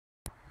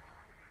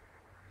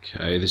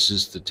Okay, this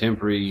is the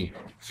temporary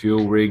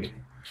fuel rig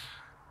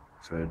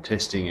for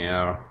testing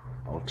our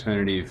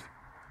alternative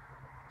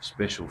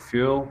special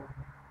fuel.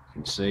 You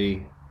can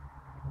see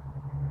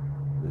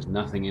there's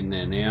nothing in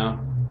there now.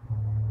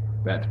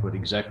 About to put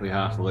exactly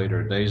half a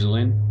litre of diesel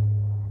in.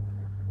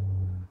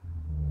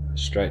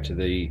 Straight to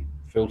the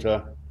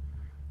filter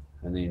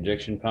and the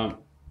injection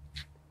pump.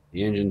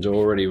 The engine's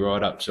already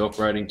right up to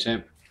operating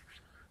temp.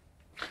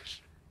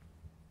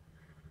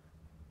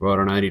 Right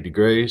on 80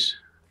 degrees.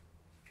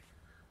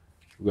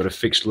 We've got a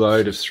fixed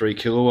load of 3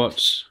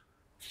 kilowatts.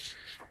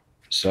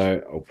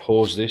 So I'll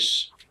pause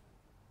this.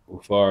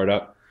 We'll fire it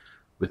up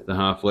with the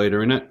half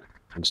litre in it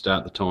and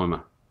start the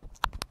timer.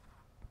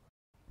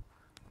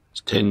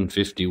 It's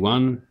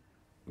 10:51.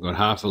 We've got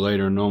half a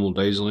litre of normal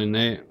diesel in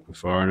there. We're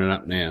firing it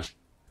up now.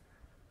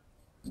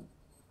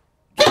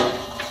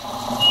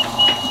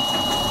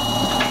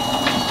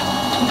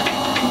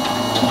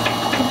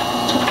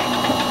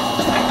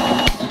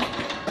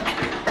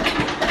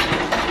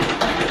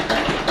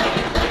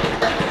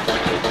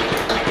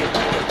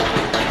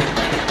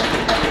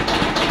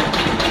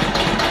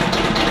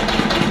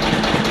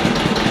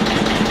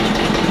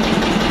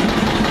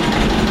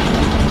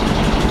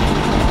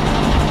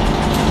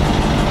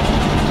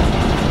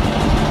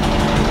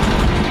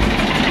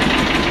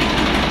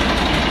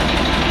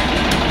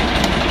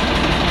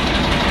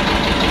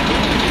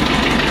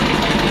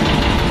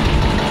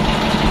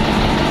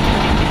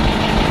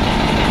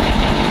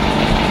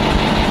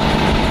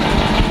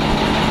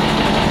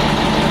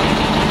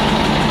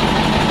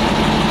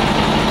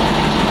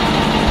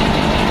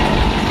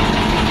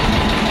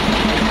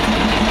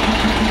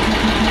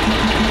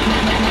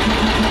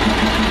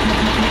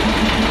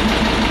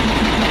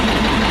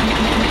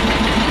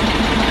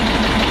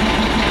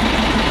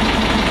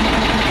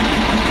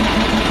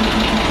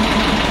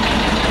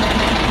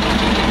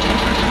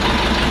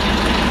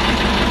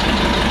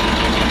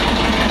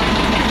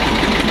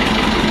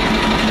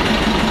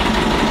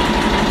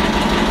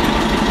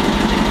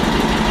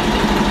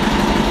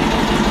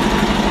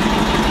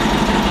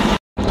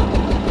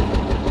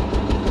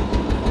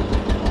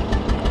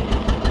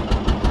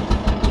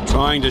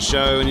 Trying to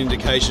show an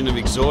indication of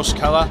exhaust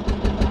colour.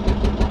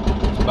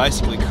 It's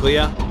basically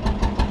clear.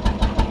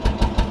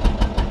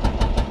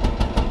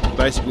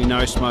 Basically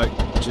no smoke,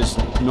 just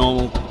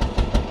normal.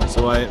 It's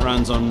the way it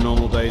runs on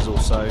normal diesel.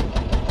 So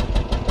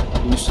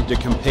I'm interested to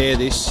compare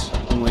this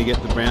when we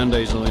get the brown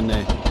diesel in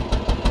there.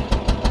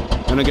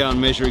 I'm going to go and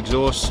measure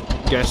exhaust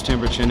gas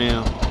temperature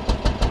now.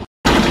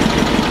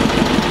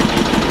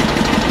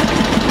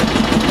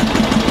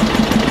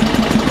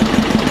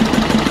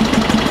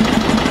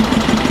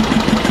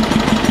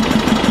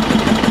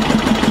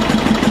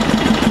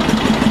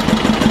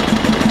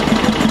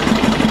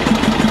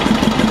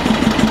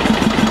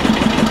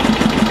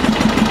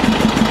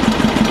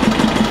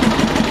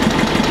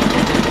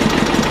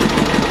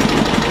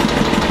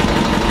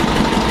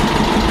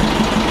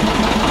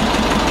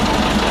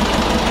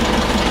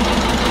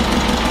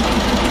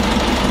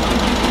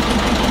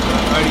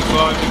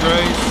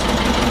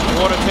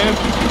 Water temp.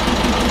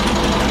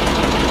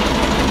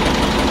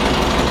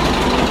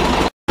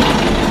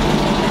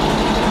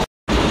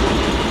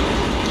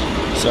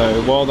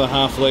 So while the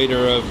half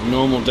litre of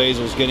normal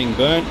diesel is getting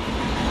burnt,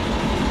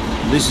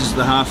 this is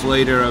the half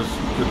litre of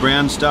the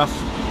brown stuff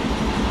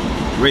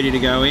ready to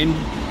go in.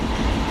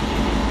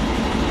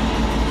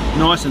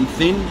 Nice and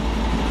thin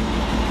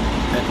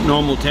at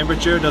normal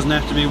temperature, it doesn't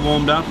have to be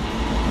warmed up.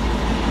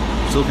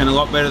 It's looking a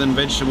lot better than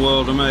vegetable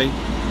oil to me.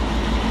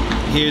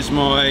 Here's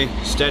my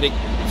static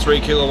 3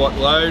 kilowatt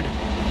load.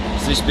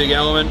 It's this big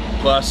element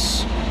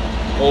plus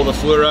all the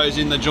fluoros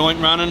in the joint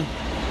running.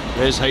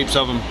 There's heaps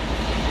of them.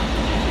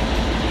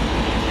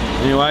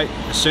 Anyway,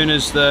 as soon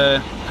as the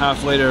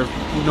half litre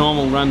of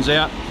normal runs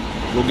out,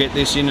 we'll get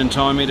this in and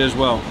time it as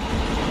well.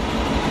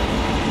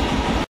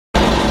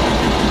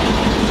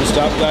 Just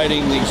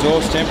updating the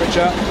exhaust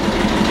temperature.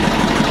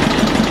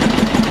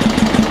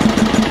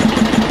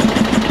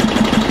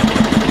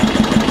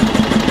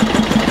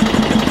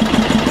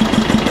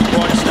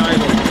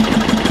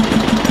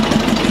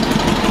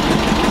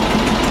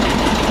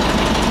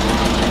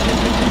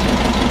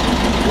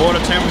 Water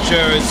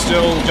temperature is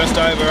still just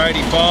over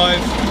 85.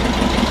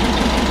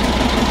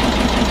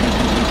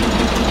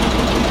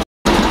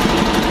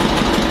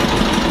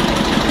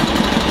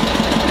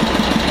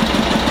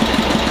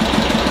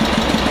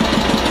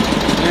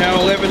 Now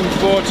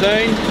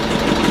 11:14.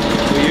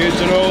 We used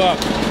it all up.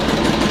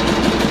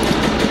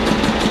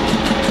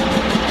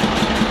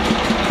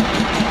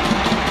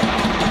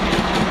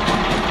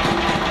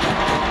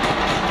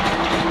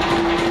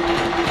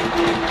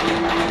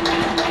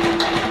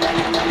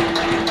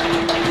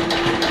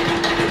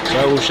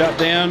 So we'll shut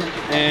down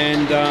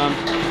and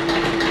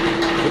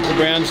put the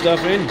brown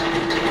stuff in.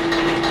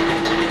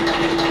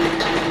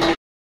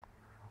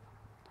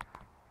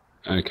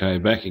 Okay,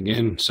 back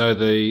again. So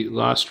the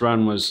last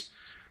run was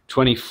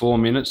 24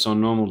 minutes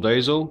on normal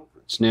diesel.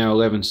 It's now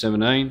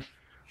 11:17.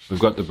 We've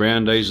got the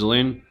brown diesel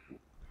in.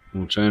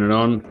 We'll turn it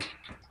on.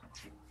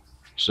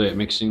 See it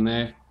mixing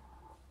there.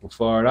 We'll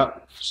fire it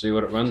up, see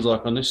what it runs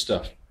like on this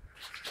stuff.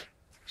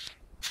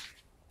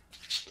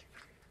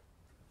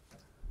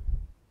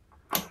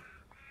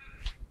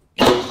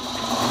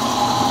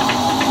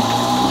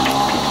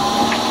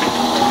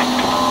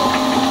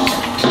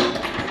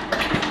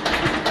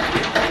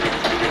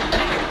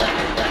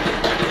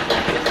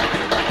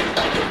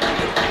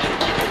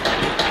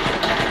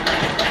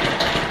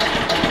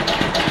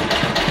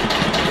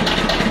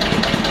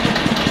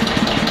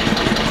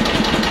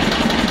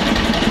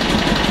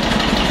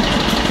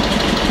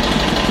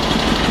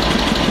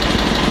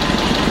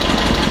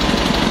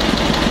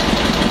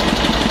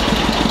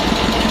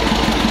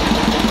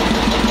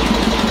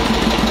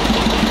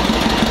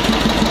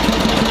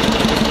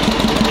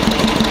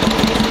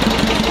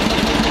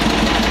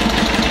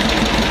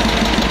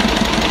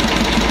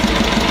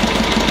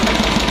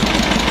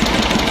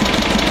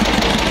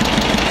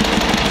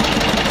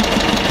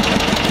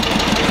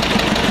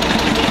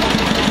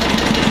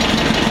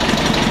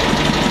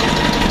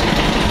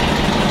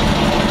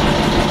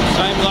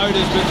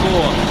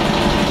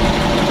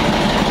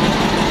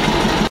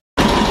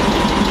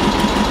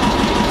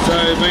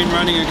 Been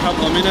running a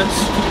couple of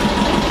minutes,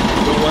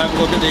 but we'll have a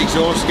look at the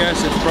exhaust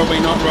gas. It's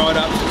probably not right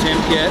up to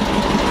temp yet.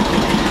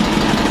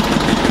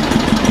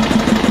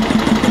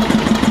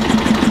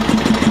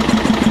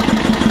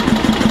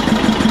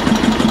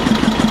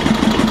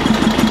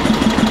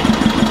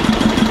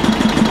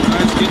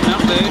 Oh, it's getting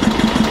up there.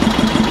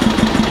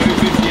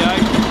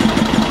 258.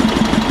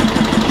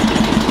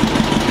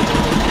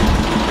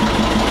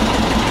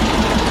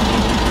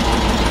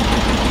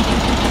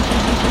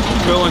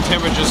 Coolant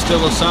temperature is still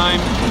the same.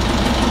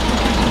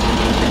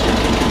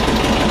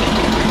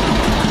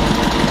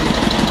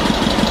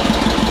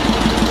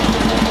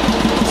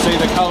 See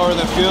the colour of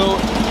the fuel,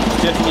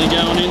 it's definitely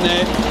going in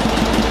there.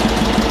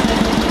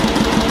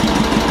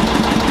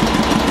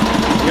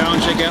 Go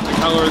and check out the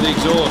colour of the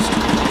exhaust.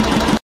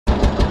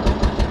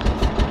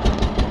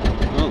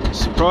 Well,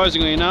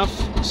 surprisingly enough,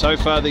 so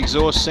far the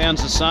exhaust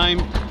sounds the same.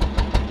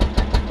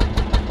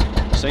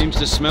 Seems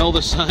to smell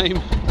the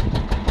same.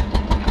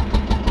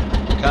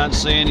 Can't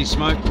see any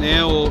smoke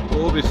now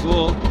or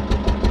before.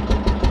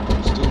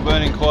 Still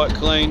burning quite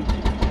clean.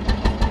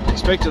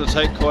 Expect it to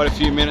take quite a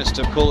few minutes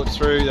to pull it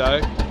through though.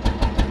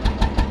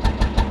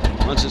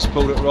 Once it's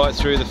pulled it right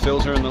through the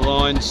filter and the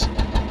lines,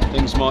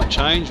 things might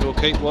change. We'll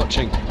keep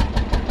watching. We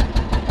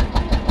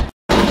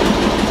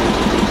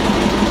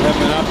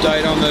have an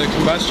update on the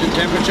combustion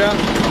temperature.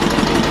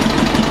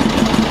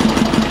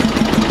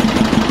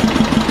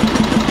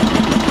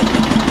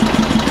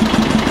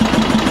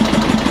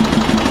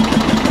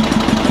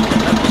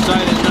 I have to say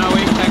there's no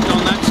impact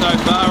on that so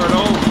far at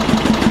all.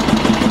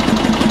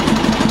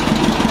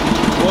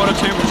 Water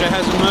temperature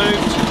hasn't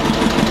moved.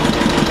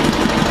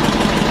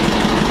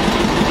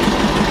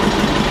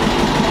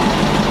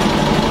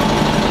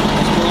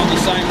 Still on the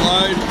same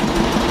load.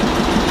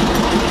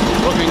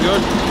 Looking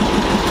good.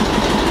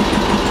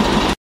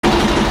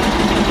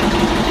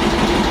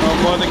 Well,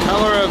 by the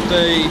colour of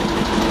the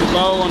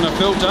bowl on the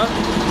filter,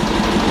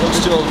 looks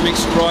to have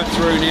mixed right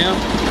through now.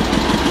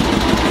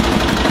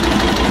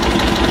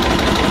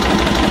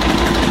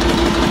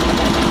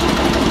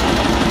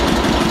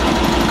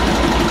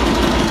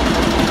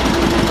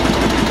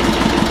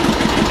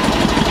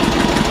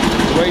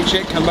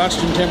 Recheck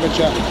combustion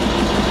temperature.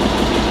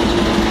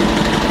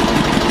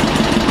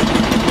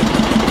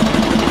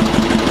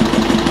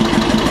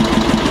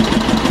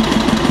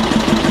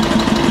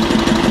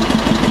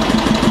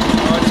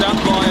 Oh, it's up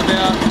by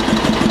about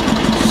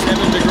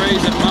 7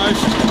 degrees at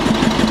most.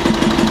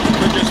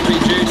 Could just be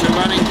due to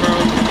running for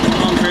a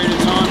long period of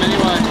time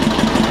anyway.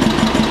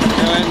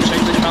 Go ahead and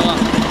check the colour.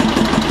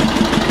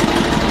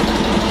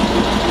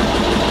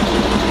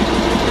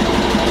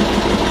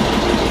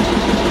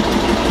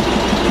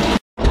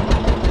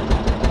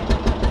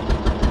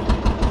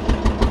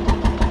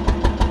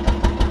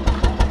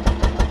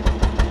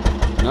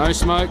 No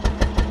smoke.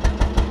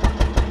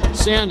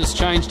 Sound has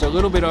changed a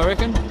little bit, I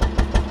reckon.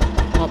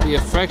 Might be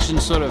a fraction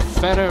sort of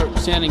fatter,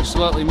 sounding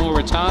slightly more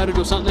retarded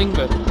or something,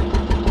 but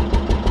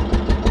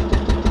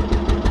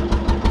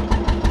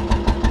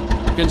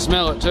you can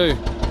smell it too.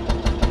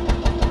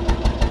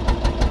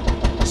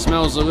 It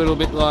smells a little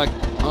bit like,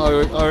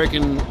 I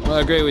reckon, I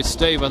agree with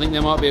Steve, I think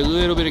there might be a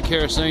little bit of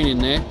kerosene in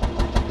there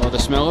by the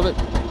smell of it.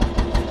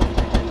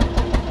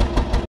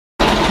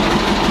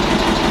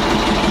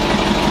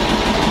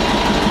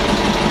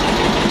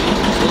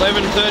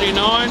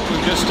 11:39,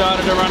 we've just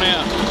started to run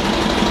out.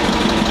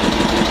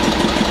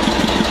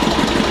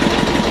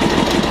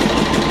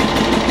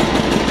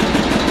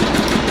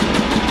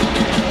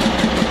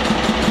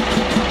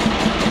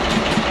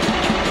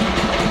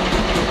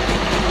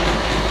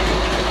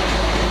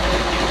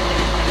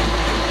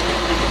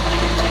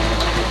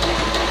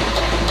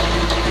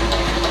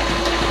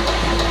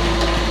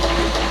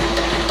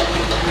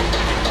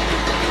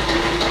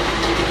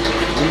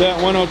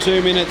 About 1 or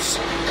 2 minutes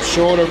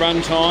shorter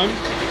run time,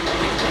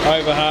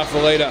 over half a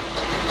litre.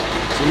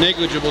 It's a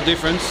negligible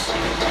difference.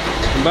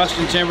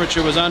 Combustion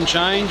temperature was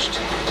unchanged,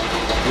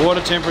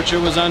 water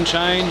temperature was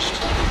unchanged,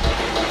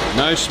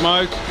 No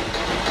smoke,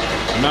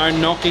 no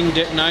knocking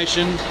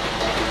detonation.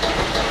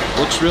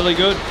 Looks really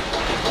good.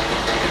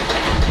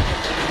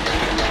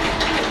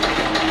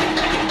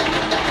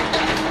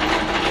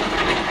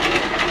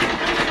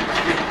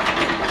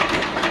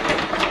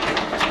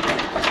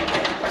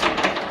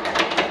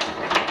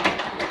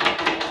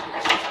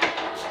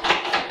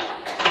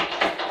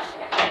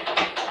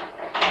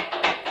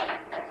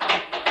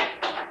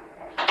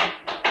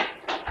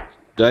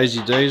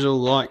 Daisy Diesel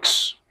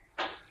likes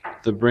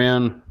the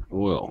brown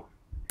oil.